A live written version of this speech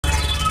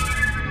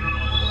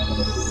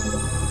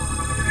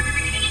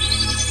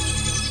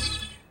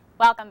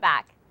Welcome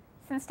back.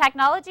 Since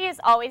technology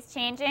is always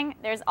changing,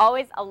 there's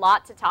always a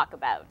lot to talk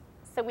about.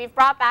 So we've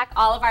brought back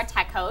all of our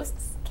tech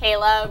hosts,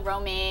 Kayla,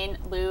 Romaine,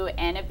 Lou,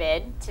 and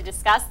Abid, to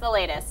discuss the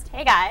latest.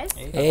 Hey guys.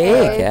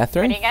 Hey,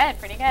 Catherine. Pretty good,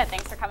 pretty good.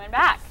 Thanks for coming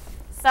back.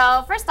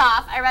 So first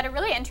off, I read a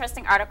really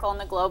interesting article in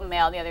the Globe and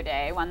Mail the other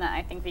day, one that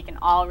I think we can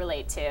all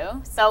relate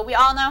to. So we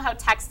all know how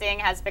texting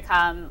has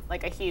become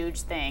like a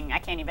huge thing. I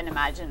can't even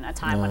imagine a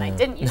time when I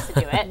didn't used to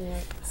do it.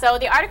 So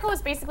the article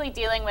was basically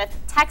dealing with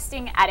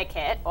texting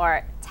etiquette,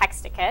 or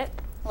textiquette.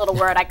 A little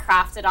word I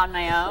crafted on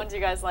my own. Do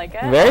you guys like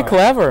it? Very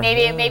clever.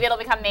 Maybe it'll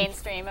become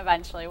mainstream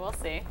eventually. We'll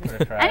see.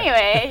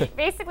 Anyway,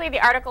 basically the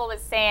article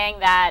was saying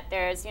that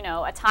there's, you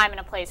know, a time and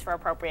a place for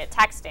appropriate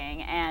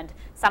texting, and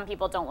some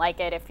people don't like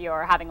it if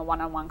you're having a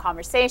one-on-one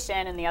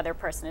conversation and the other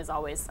person is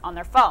always on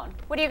their phone.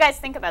 What do you guys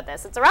think about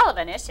this? It's a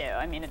relevant issue.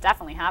 I mean, it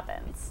definitely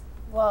happens.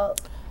 Well,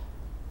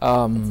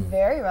 it's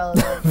very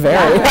relevant.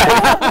 Very.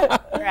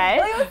 Right?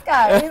 Look at this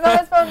guy. He's on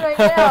his phone right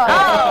now.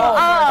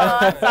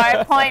 Oh,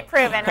 sorry. Point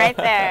proven right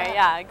there.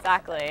 Yeah,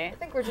 exactly. I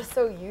think we're just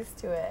so used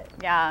to it.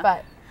 Yeah.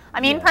 But I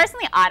mean,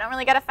 personally, I don't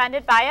really get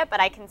offended by it, but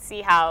I can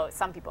see how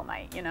some people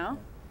might, you know?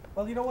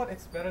 Well, you know what?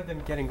 It's better than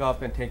getting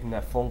up and taking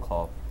that phone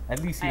call.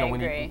 At least, you know,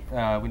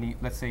 when you,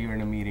 let's say you're in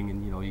a meeting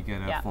and, you know, you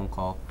get a phone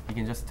call, you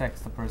can just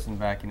text the person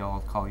back, you know, I'll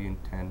call you in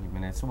 10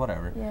 minutes or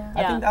whatever.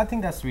 Yeah. I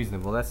think that's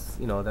reasonable. That's,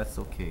 you know, that's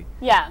okay.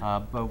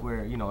 Yeah. But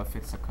where, you know, if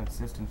it's a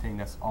consistent thing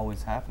that's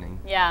always happening,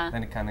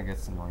 then it kind of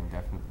gets annoying,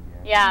 definitely.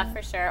 Yeah,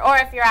 for sure. Or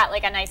if you're at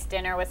like a nice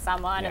dinner with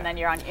someone and then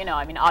you're on, you know,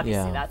 I mean,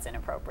 obviously that's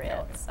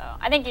inappropriate. So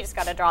I think you just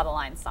got to draw the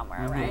line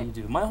somewhere, right? Yeah, you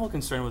do. My whole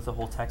concern with the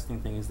whole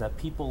texting thing is that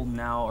people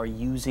now are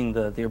using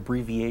the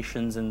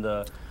abbreviations and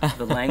the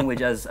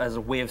language as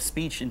a way of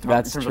speech in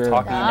terms of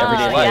talking in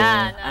everyday life.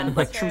 Yeah, no, and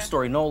like, true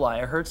story, no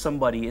lie, I heard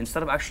somebody,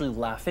 instead of actually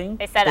laughing,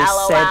 they said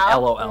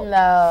LOL.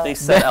 No. They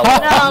said LOL.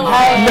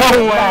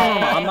 No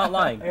way. I'm not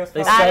lying.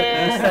 They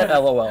said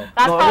LOL.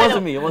 No, it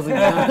wasn't me. It wasn't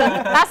me.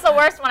 That's the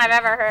worst one I've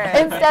ever heard.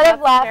 Instead of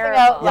laughing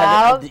out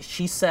loud,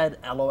 she said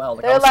LOL.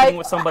 Like, they're I was sitting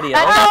with somebody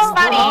else. That's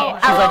funny.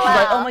 She's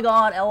like, oh my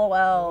god,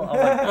 LOL.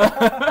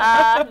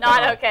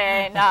 Not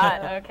okay,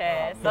 not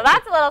okay. So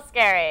that's a little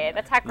scary.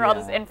 The tech world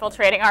is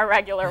infiltrating our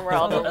regular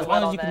world. As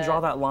long as you can draw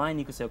that line,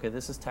 you can say, okay,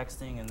 this is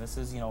texting and this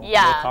is, you know,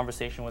 a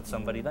conversation with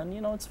somebody, then,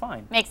 you know, it's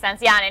fine. Makes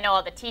sense. Yeah, and I know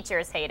all the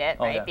teachers hate it,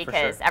 right?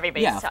 Because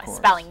everybody's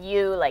spelling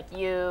you like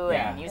you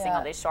and using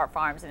all these short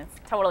forms, and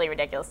it's totally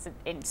ridiculous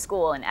in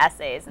school and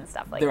essays and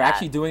stuff like that. They're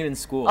actually doing it in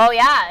school. Oh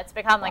yeah, it's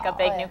become like a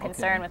big new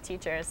concern with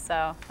teachers.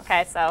 So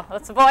so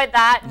let's avoid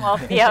that and we'll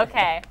be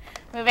okay.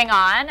 Moving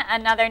on,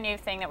 another new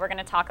thing that we're going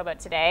to talk about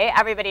today.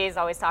 Everybody is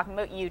always talking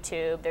about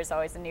YouTube. There's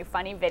always a new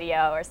funny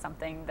video or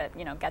something that,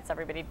 you know, gets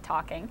everybody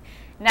talking.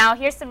 Now,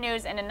 here's some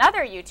news in another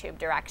YouTube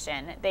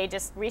direction. They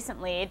just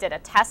recently did a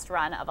test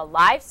run of a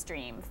live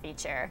stream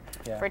feature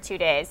for 2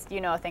 days.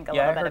 You know, think a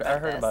little bit about this. I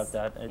heard about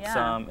that.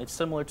 It's it's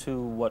similar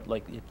to what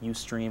like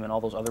Ustream and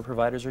all those other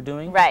providers are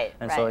doing. Right.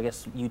 And so I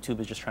guess YouTube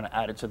is just trying to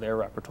add it to their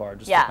repertoire,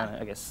 just to kind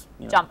of, I guess,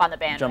 you know, jump on the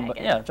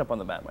bandwagon. Jump on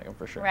the bandwagon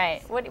for sure.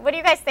 Right. What do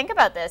you guys think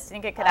about this? Do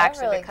you think it could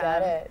actually really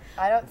become? get it.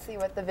 I don't see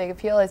what the big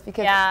appeal is,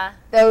 because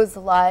those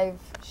live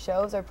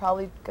shows are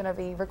probably going to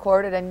be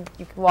recorded and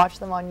you can watch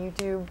them on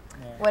YouTube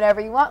whenever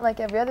you want, like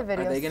every other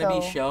video. Are they going to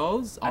be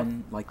shows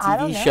on like I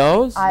don't TV know.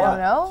 shows? I don't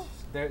know.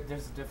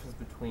 There's a difference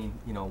between,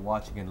 you know,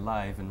 watching it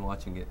live and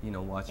watching it, you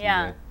know,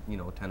 it, you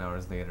know, 10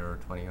 hours later or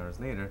 20 hours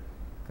later,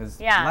 because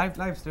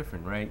live's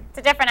different, right? It's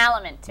a different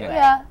element to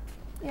it.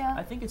 Yeah.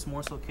 I think it's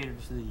more so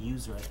catered to the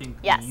user. I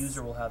think the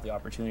user will have the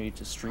opportunity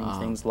to stream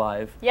things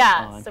live.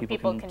 Yeah, so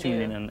people can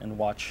tune in and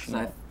watch.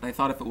 I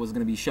thought if it was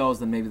going to be shows,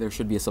 then maybe there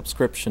should be a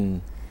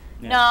subscription.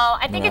 No,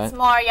 I think it's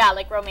more,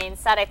 like Romaine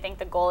said, I think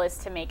the goal is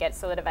to make it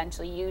so that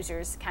eventually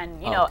users can,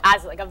 you know,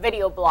 as like a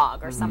video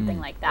blog or something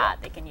like that,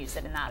 they can use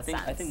it in that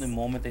sense. I think the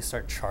moment they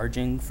start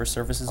charging for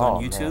services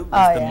on YouTube,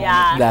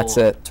 that's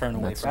it. Turn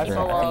away from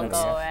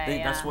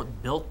it. That's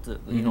what built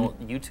the, you know,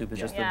 YouTube, is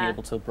just to be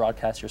able to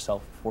broadcast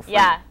yourself for free.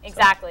 Yeah,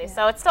 exactly.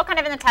 So it's still kind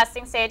of in the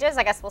testing stages.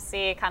 I guess we'll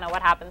see kind of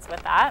what happens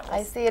with that.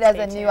 I see it as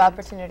a new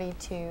opportunity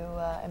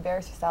to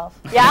embarrass yourself.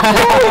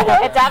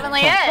 Yeah, it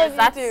definitely is.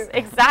 That's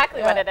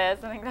exactly what it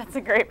is. I think that's a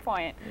great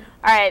point.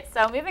 All right,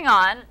 so moving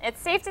on. It's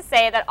safe to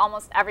say that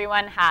almost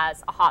everyone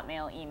has a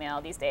Hotmail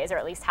email these days, or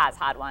at least has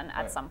had one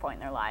at some point in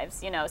their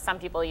lives. You know, some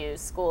people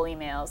use school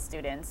emails,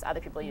 students. Other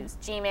people use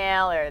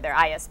Gmail, or their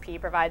ISP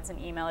provides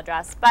an email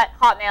address. But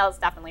Hotmail is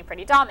definitely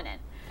pretty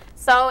dominant.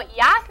 So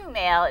Yahoo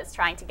Mail is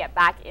trying to get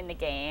back in the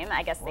game.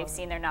 I guess they've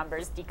seen their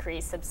numbers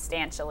decrease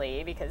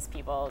substantially because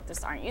people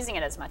just aren't using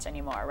it as much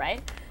anymore,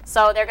 right?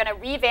 So they're going to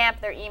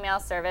revamp their email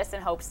service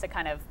in hopes to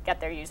kind of get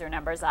their user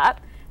numbers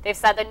up. They've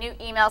said the new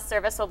email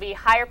service will be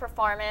higher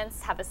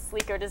performance, have a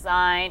sleeker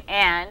design,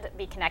 and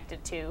be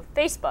connected to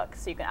Facebook,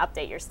 so you can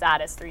update your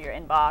status through your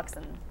inbox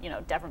and, you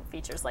know, different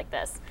features like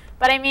this.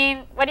 But I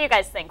mean, what do you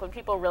guys think? Would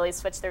people really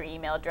switch their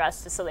email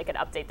address just so they could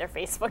update their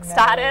Facebook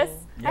status?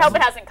 Yeah. I hope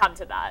it hasn't come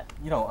to that.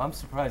 You know, I'm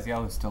surprised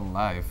Yahoo's still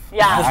alive.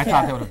 Yeah. I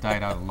thought they would have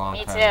died out a long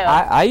time. Me too.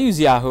 I use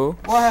Yahoo.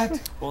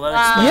 What? Well,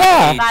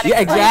 that Yeah,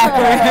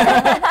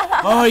 exactly.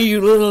 Oh,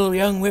 you little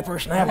young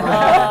whippersnapper.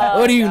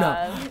 What do you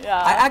know? Yeah.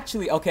 I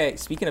actually, okay,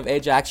 speaking of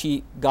age, I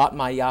actually got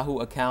my Yahoo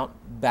account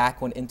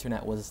back when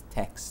internet was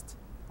text.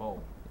 Oh.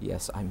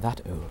 Yes, I'm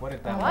that old. What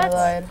did that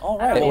What? All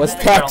right. It was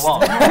text.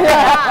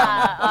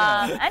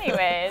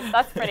 Anyways,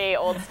 that's pretty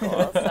old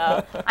school.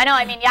 So I know.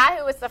 I mean,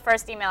 Yahoo was the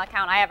first email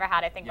account I ever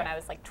had. I think when I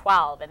was like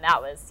 12, and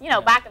that was, you know,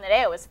 back in the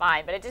day it was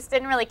fine, but it just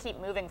didn't really keep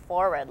moving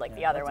forward like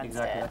the other ones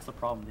did. That's the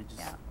problem. They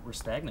just were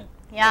stagnant.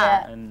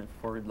 Yeah. And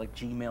for like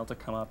Gmail to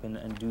come up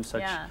and do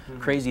such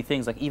crazy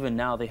things, like even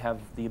now they have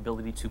the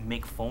ability to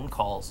make phone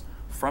calls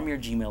from your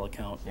Gmail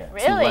account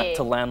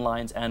to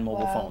landlines and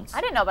mobile phones. I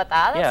didn't know about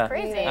that. That's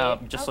crazy.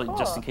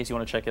 Just in case you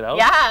want to check it out.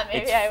 Yeah,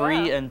 maybe it's I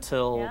free will.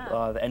 until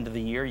the end of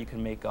the year. You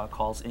can make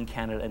calls in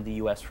Canada and the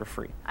US for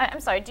free.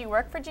 I'm sorry, do you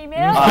work for Gmail?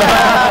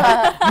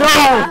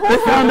 No! They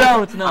found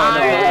out! No, all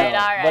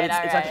right, but it's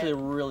actually a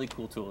really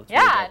cool tool. It's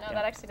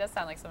that actually does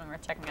sound like something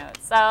worth checking out.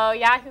 So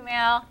Yahoo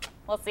Mail,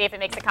 we'll see if it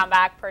makes a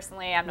comeback.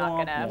 Personally, I'm not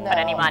going to put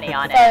any money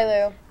on it. Sorry,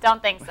 Lou.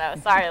 Don't think so.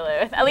 Sorry,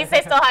 Lou. At least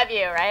they still have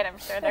you, right? I'm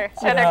sure they're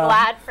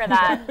glad for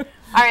that.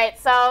 All right,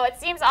 so it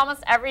seems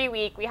almost every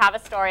week we have a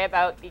story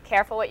about be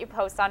careful what you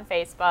post on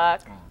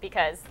Facebook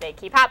because they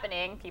keep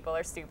happening. People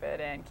are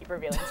stupid and keep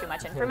revealing too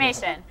much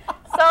information.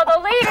 So the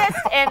latest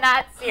in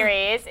that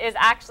series is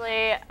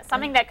actually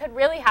something that could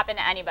really happen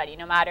to anybody,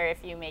 no matter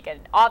if you make an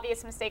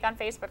obvious mistake on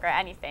Facebook or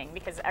anything,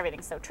 because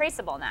everything's so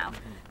traceable now.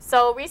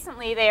 So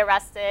recently they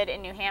arrested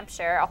in New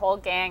Hampshire a whole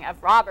gang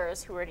of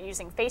robbers who were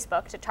using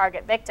Facebook to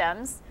target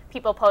victims.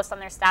 People post on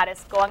their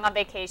status going on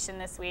vacation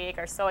this week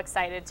or so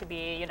excited to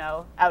be, you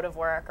know, out of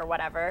work or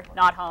whatever,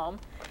 not home.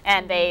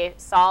 And they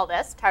saw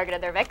this, targeted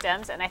their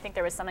victims, and I think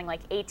there was something like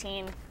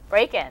 18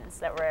 break-ins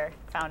that were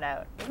found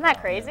out. Isn't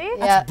that crazy?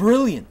 That's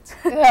brilliant.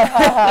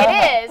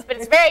 It is, but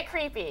it's very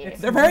creepy.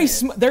 They're very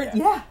smart.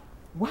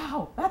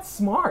 Wow, that's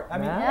smart. I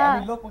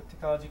mean, look what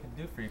technology can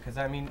do for you. Because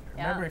I mean,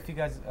 remember if you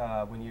guys,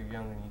 when you're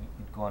young and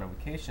you'd go on a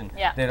vacation,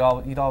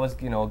 you'd always,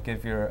 you know,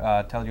 give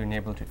your tell your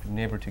neighbor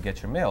to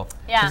get your mail.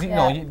 Because you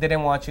know they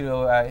didn't want you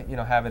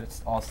to have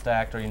it all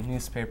stacked or your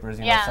newspapers.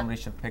 You know, somebody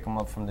should pick them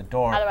up from the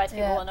door. Otherwise,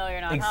 people will know you're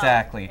not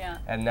exactly. home.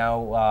 And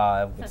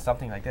now with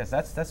something like this,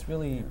 that's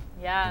really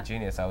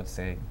ingenious, I would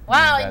say.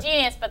 Wow,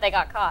 ingenious, but they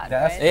got caught.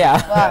 That's,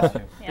 right?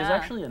 Wow. There's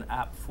actually an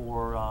app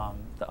for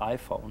the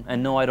iPhone,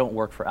 and no, I don't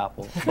work for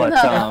Apple, but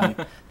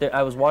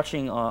I was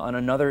watching on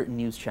another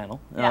news channel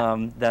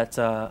that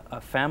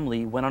a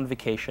family went on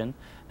vacation,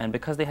 and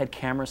because they had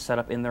cameras set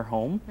up in their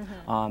home,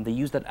 they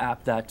used an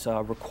app that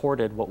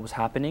recorded what was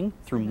happening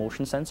through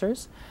motion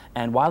sensors.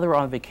 And while they were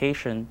on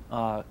vacation,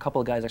 a couple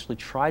of guys actually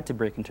tried to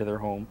break into their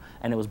home,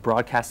 and it was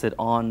broadcasted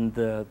on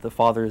the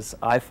father's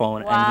iPhone,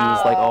 and he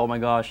was like, "Oh my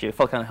gosh," he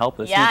felt kind of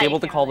helpless. He was able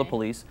to call the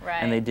police,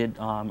 and they did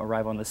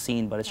arrive on the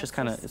scene. But it's just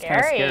kind of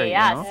scary.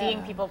 Yeah, you know?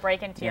 seeing people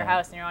break into your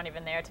house and you're not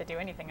even there to do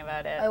anything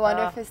about it. I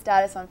wonder if his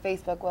status on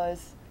Facebook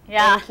was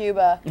Yeah. in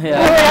Cuba.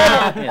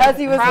 Yeah. As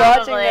he was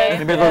watching this.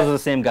 Maybe those are the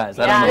same guys.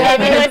 I don't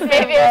know.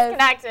 Maybe it was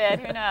connected.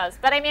 Who knows?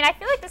 But I mean, I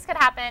feel like this could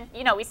happen.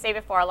 You know, we say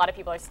before a lot of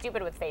people are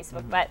stupid with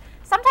Facebook, but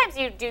sometimes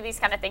you do these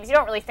kind of things. You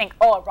don't really think,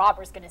 oh, a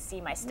robber's going to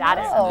see my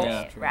status on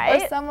me,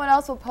 right? Or someone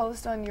else will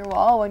post on your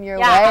wall when you're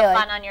away. Have like,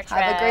 fun on your trip.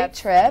 Have a great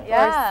trip.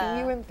 Yeah. Or see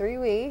you in 3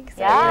 weeks.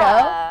 Yeah. Or,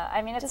 you know,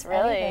 I mean, it's just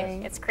really,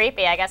 anything. it's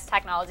creepy. I guess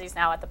technology is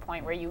now at the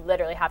point where you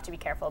literally have to be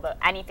careful about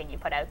anything you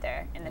put out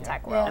there in the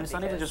tech world. And it's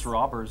not even just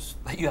robbers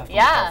that you have to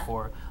look out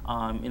for.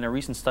 In a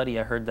recent study,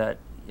 I heard that,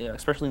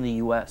 especially in the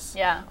U.S.,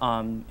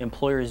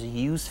 employers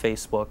use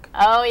Facebook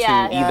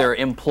to either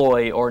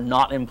employ or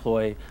not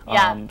employ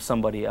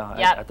somebody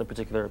at the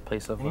particular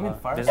place of business.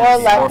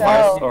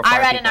 I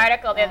read an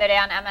article the other day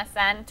on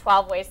MSN,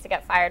 12 ways to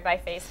get fired by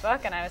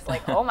Facebook, and I was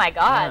like, oh my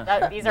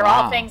God, these are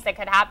all things that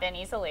could happen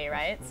easily,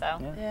 right?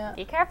 So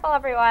be careful,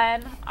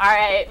 everyone. All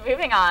right,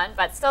 moving on,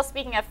 but still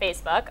speaking of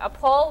Facebook, a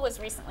poll was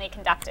recently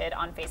conducted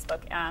on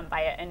Facebook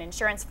by an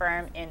insurance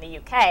firm in the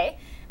UK,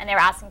 and they were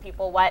asking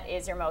people, what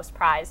is your most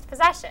prized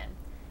possession?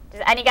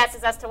 Any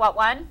guesses as to what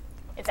one?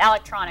 It's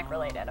electronic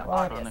related,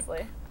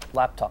 obviously.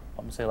 Laptop.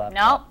 I'm going to say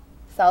laptop. Nope.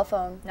 Cell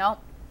phone. Nope.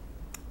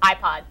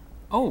 iPod.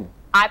 Oh.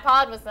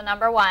 iPod was the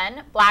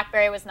 #1.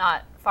 BlackBerry was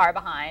not far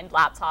behind.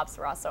 Laptops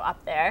were also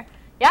up there.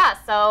 Yeah,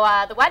 so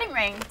the wedding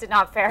ring did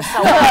not fare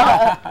so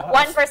well.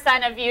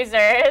 1% of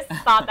users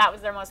thought that was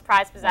their most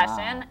prized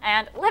possession,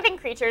 and living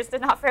creatures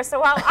did not fare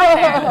so well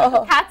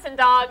either. Cats and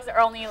dogs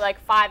are only like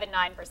 5 and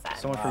 9%.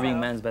 So much for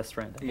being man's best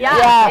friend.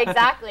 Yeah,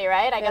 exactly,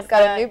 right? I guess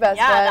got a new best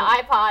friend.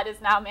 The iPod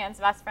is now man's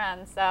best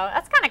friend. So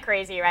that's kind of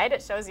crazy, right?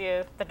 It shows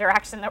you the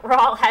direction that we're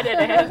all headed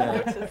in,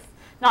 which is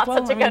not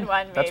such a good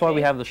one, maybe. That's why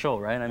we have the show,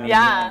 right? I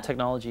mean,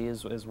 technology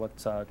is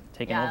what's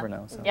taking over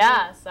now. So.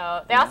 Yeah,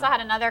 so they also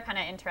had another kind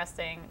of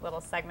interesting little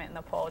segment in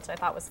the poll, which I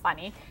thought was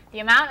funny. The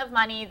amount of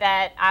money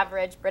that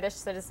average British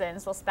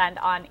citizens will spend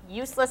on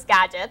useless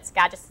gadgets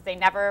that they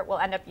never will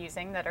end up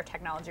using that are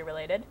technology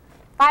related,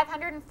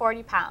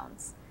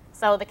 £540.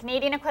 So the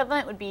Canadian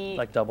equivalent would be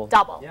like double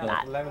that.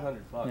 Like $1,100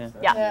 bucks.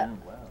 Yeah.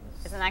 Wow,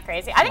 isn't that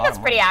crazy? I think that's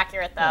pretty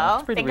accurate,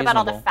 though. Pretty Think about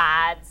all the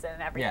fads ads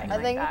and everything.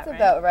 I think it's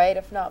about right,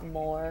 if not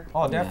more.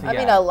 Oh, definitely.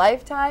 I mean, a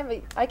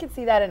lifetime. I could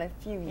see that in a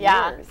few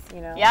years.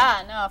 You know.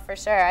 Yeah, no, for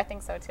sure. I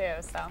think so too.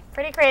 So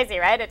pretty crazy,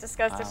 right? It just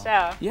goes to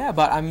show. Yeah,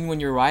 but I mean, when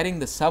you're riding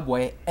the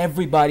subway,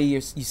 everybody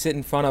you sit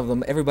in front of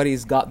them.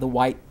 Everybody's got the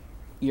white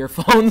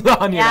earphones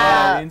on. You know what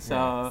I mean?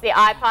 So it's the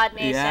iPod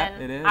Nation. Yeah,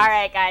 it is. All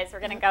right, guys,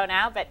 we're gonna go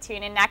now, but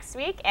tune in next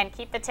week and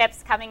keep the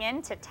tips coming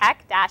in to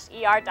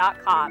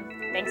tech-er.com.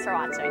 Thanks for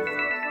watching.